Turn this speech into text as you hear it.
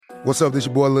What's up, this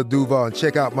your boy Lil Duval, and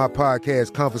check out my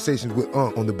podcast, Conversations with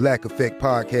Unc, on the Black Effect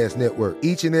Podcast Network.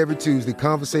 Each and every Tuesday,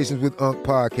 Conversations with Unc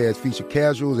podcast feature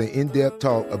casuals and in-depth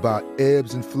talk about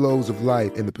ebbs and flows of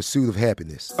life and the pursuit of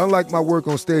happiness. Unlike my work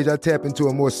on stage, I tap into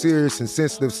a more serious and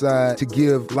sensitive side to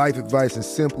give life advice and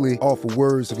simply offer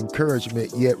words of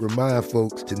encouragement, yet remind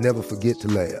folks to never forget to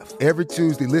laugh. Every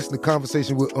Tuesday, listen to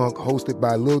Conversations with Unc, hosted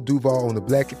by Lil Duval on the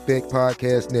Black Effect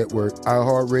Podcast Network,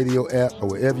 iHeartRadio app, or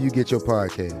wherever you get your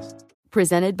podcasts.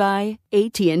 Presented by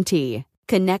AT&T.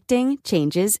 Connecting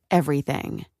changes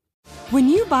everything. When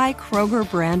you buy Kroger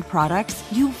brand products,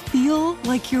 you feel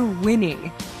like you're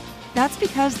winning. That's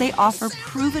because they offer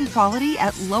proven quality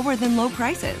at lower than low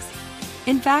prices.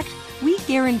 In fact, we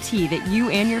guarantee that you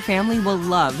and your family will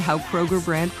love how Kroger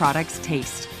brand products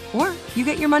taste, or you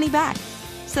get your money back.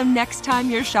 So next time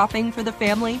you're shopping for the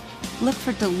family, look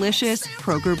for delicious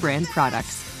Kroger brand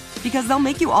products, because they'll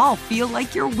make you all feel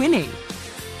like you're winning.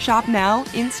 Shop now,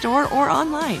 in-store, or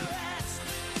online.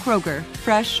 Kroger,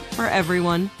 fresh for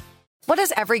everyone. What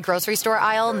does every grocery store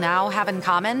aisle now have in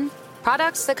common?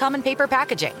 Products that come in paper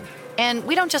packaging. And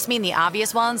we don't just mean the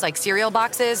obvious ones like cereal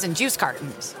boxes and juice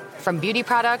cartons. From beauty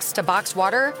products to boxed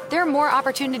water, there are more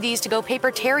opportunities to go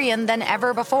papertarian than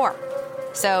ever before.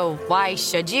 So why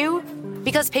should you?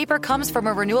 Because paper comes from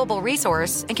a renewable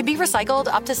resource and can be recycled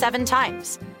up to 7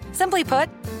 times. Simply put,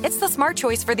 it's the smart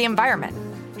choice for the environment.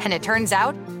 And it turns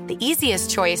out, the easiest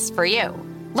choice for you.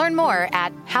 Learn more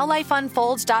at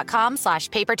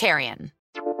howlifeunfolds.com/papertarian.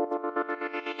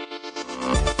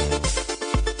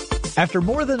 After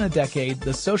more than a decade,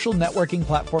 the social networking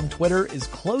platform Twitter is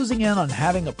closing in on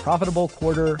having a profitable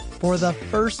quarter for the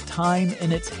first time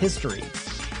in its history.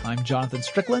 I'm Jonathan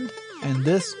Strickland, and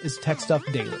this is Tech Stuff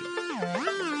Daily.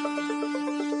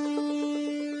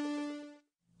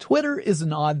 Twitter is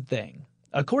an odd thing.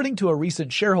 According to a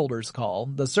recent shareholders call,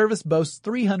 the service boasts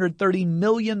 330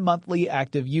 million monthly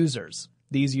active users.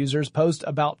 These users post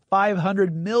about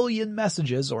 500 million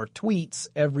messages or tweets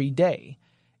every day.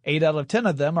 8 out of 10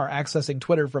 of them are accessing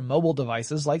Twitter from mobile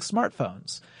devices like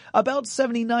smartphones. About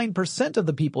 79% of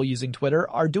the people using Twitter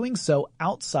are doing so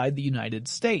outside the United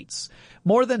States.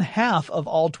 More than half of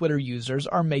all Twitter users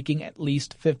are making at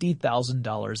least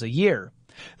 $50,000 a year.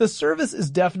 The service is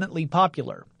definitely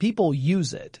popular. People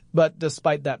use it. But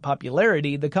despite that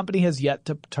popularity, the company has yet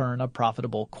to turn a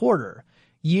profitable quarter.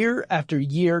 Year after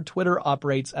year, Twitter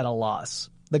operates at a loss.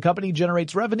 The company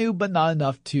generates revenue, but not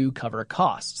enough to cover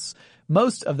costs.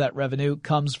 Most of that revenue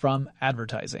comes from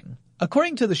advertising.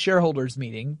 According to the shareholders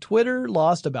meeting, Twitter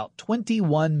lost about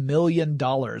 $21 million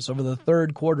over the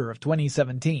third quarter of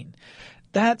 2017.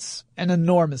 That's an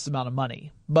enormous amount of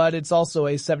money, but it's also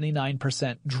a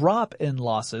 79% drop in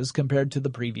losses compared to the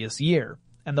previous year.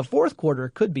 And the fourth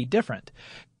quarter could be different.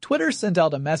 Twitter sent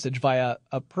out a message via,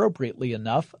 appropriately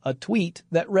enough, a tweet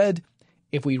that read,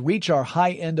 "If we reach our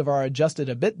high end of our adjusted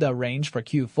EBITDA range for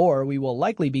Q4, we will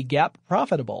likely be GAAP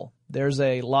profitable." There's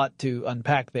a lot to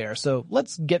unpack there, so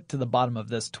let's get to the bottom of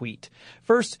this tweet.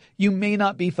 First, you may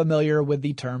not be familiar with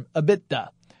the term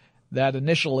EBITDA. That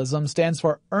initialism stands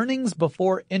for Earnings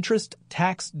Before Interest,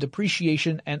 Tax,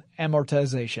 Depreciation, and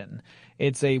Amortization.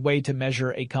 It's a way to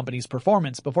measure a company's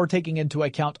performance before taking into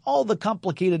account all the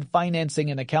complicated financing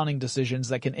and accounting decisions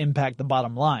that can impact the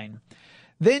bottom line.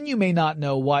 Then you may not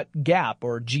know what GAAP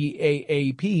or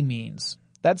GAAP means.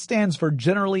 That stands for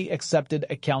Generally Accepted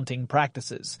Accounting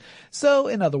Practices. So,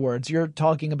 in other words, you're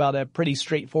talking about a pretty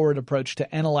straightforward approach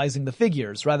to analyzing the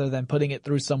figures rather than putting it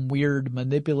through some weird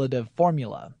manipulative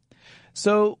formula.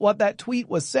 So what that tweet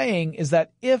was saying is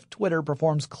that if Twitter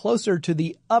performs closer to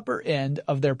the upper end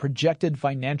of their projected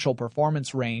financial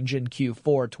performance range in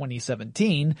Q4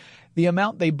 2017, the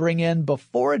amount they bring in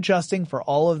before adjusting for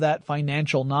all of that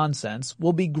financial nonsense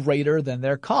will be greater than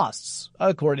their costs,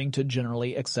 according to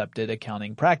generally accepted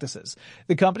accounting practices.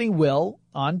 The company will,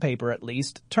 on paper at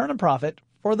least, turn a profit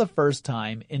for the first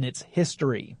time in its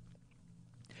history.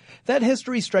 That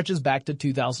history stretches back to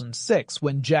 2006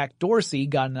 when Jack Dorsey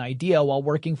got an idea while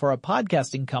working for a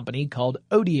podcasting company called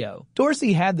Odeo.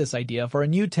 Dorsey had this idea for a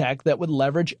new tech that would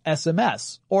leverage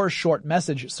SMS, or short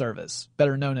message service,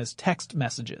 better known as text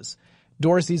messages.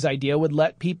 Dorsey's idea would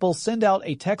let people send out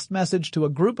a text message to a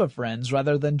group of friends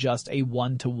rather than just a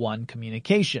one-to-one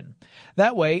communication.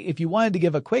 That way, if you wanted to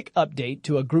give a quick update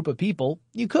to a group of people,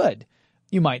 you could.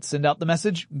 You might send out the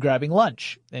message, grabbing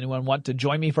lunch. Anyone want to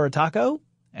join me for a taco?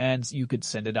 And you could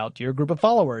send it out to your group of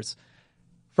followers.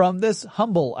 From this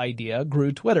humble idea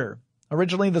grew Twitter.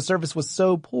 Originally, the service was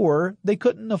so poor, they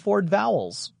couldn't afford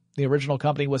vowels. The original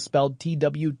company was spelled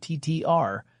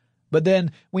TWTTR. But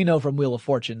then we know from Wheel of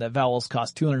Fortune that vowels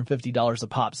cost $250 a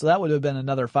pop, so that would have been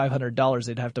another $500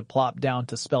 they'd have to plop down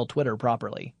to spell Twitter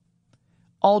properly.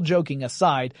 All joking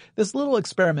aside, this little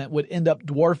experiment would end up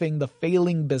dwarfing the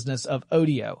failing business of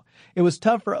Odeo. It was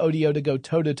tough for Odeo to go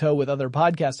toe-to-toe with other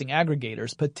podcasting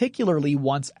aggregators, particularly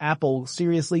once Apple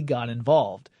seriously got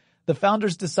involved. The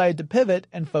founders decided to pivot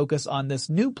and focus on this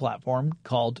new platform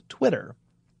called Twitter.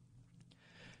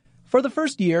 For the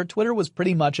first year, Twitter was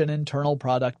pretty much an internal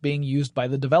product being used by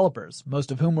the developers,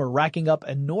 most of whom were racking up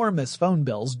enormous phone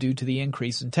bills due to the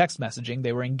increase in text messaging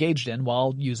they were engaged in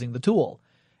while using the tool.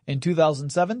 In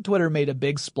 2007, Twitter made a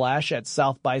big splash at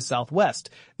South by Southwest,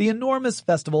 the enormous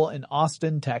festival in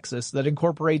Austin, Texas that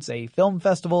incorporates a film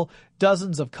festival,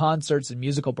 dozens of concerts and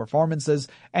musical performances,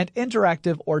 and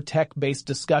interactive or tech-based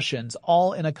discussions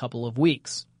all in a couple of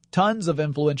weeks. Tons of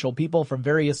influential people from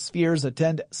various spheres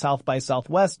attend South by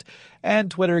Southwest, and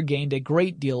Twitter gained a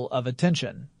great deal of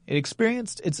attention. It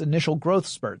experienced its initial growth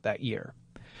spurt that year.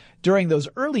 During those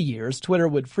early years, Twitter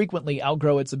would frequently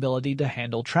outgrow its ability to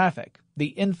handle traffic. The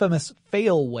infamous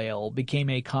fail whale became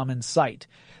a common sight.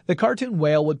 The cartoon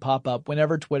whale would pop up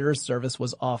whenever Twitter's service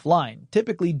was offline,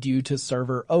 typically due to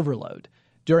server overload.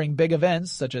 During big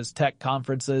events, such as tech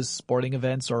conferences, sporting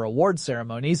events, or award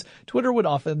ceremonies, Twitter would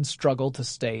often struggle to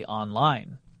stay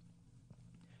online.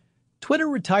 Twitter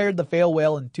retired the fail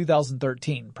whale in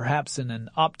 2013, perhaps in an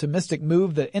optimistic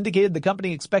move that indicated the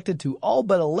company expected to all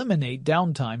but eliminate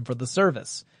downtime for the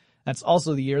service. That's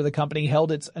also the year the company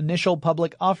held its initial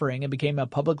public offering and became a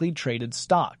publicly traded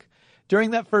stock.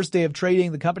 During that first day of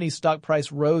trading, the company's stock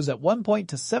price rose at one point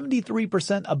to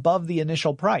 73% above the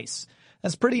initial price.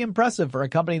 That's pretty impressive for a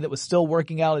company that was still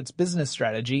working out its business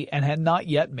strategy and had not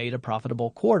yet made a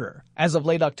profitable quarter. As of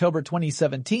late October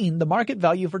 2017, the market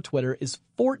value for Twitter is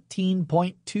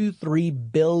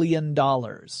 $14.23 billion.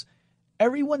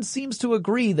 Everyone seems to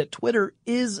agree that Twitter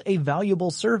is a valuable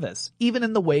service, even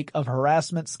in the wake of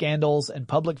harassment scandals and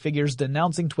public figures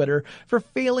denouncing Twitter for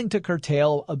failing to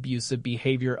curtail abusive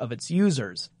behavior of its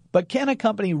users. But can a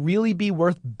company really be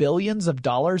worth billions of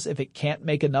dollars if it can't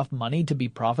make enough money to be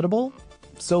profitable?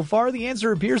 So far, the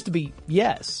answer appears to be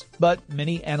yes, but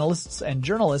many analysts and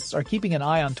journalists are keeping an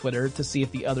eye on Twitter to see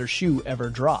if the other shoe ever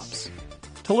drops.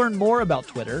 To learn more about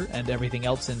Twitter and everything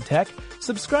else in tech,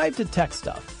 subscribe to Tech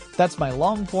Stuff. That's my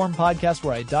long-form podcast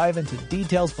where I dive into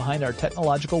details behind our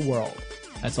technological world.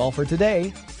 That's all for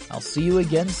today. I'll see you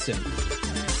again soon.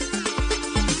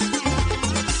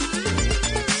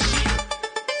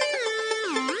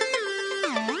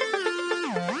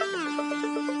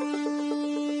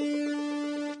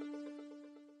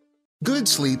 Good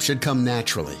sleep should come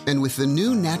naturally, and with the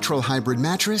new Natural Hybrid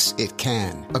mattress, it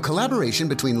can. A collaboration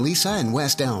between Leesa and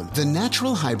West Elm, the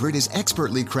Natural Hybrid is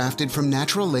expertly crafted from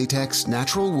natural latex,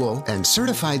 natural wool, and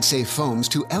certified safe foams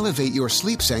to elevate your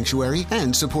sleep sanctuary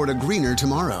and support a greener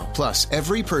tomorrow. Plus,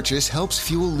 every purchase helps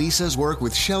fuel Leesa's work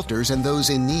with shelters and those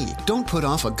in need. Don't put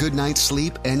off a good night's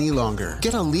sleep any longer.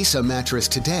 Get a Leesa mattress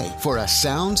today for a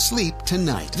sound sleep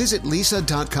tonight. Visit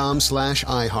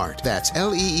leesa.com/iHeart. That's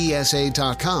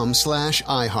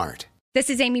LEESA.com/iHeart. This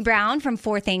is Amy Brown from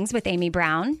 4 Things with Amy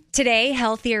Brown. Today,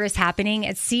 healthier is happening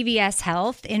at CVS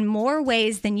Health in more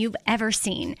ways than you've ever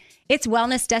seen. It's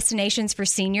wellness destinations for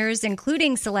seniors,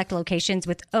 including select locations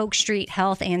with Oak Street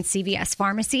Health and CVS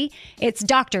Pharmacy. It's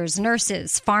doctors,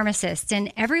 nurses, pharmacists,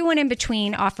 and everyone in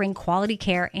between offering quality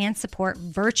care and support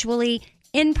virtually,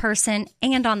 in person,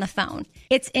 and on the phone.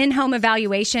 It's in-home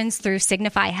evaluations through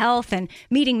Signify Health and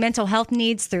meeting mental health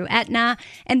needs through Aetna.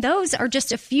 And those are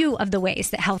just a few of the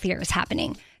ways that healthier is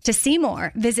happening. To see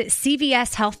more, visit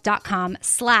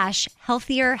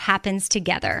cvshealth.com/healthier happens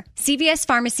together. CVS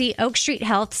Pharmacy, Oak Street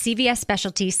Health, CVS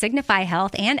Specialty, Signify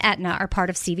Health, and Aetna are part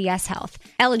of CVS Health.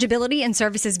 Eligibility and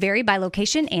services vary by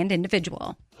location and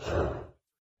individual.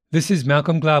 This is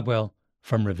Malcolm Gladwell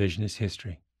from Revisionist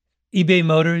History. eBay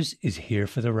Motors is here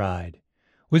for the ride.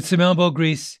 With some elbow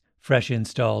grease, fresh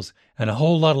installs, and a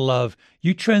whole lot of love,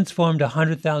 you transformed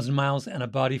 100,000 miles and a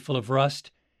body full of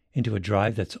rust into a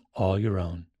drive that's all your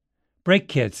own. Brake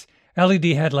kits,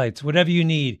 LED headlights, whatever you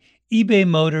need, eBay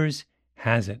Motors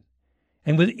has it.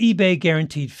 And with eBay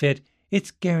Guaranteed Fit,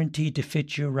 it's guaranteed to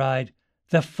fit your ride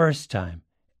the first time,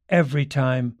 every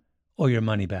time, or your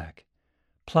money back.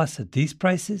 Plus, at these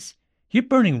prices, you're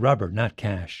burning rubber, not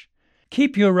cash.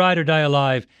 Keep your ride or die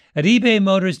alive at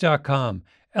ebaymotors.com.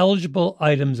 Eligible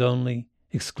items only.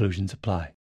 Exclusions apply.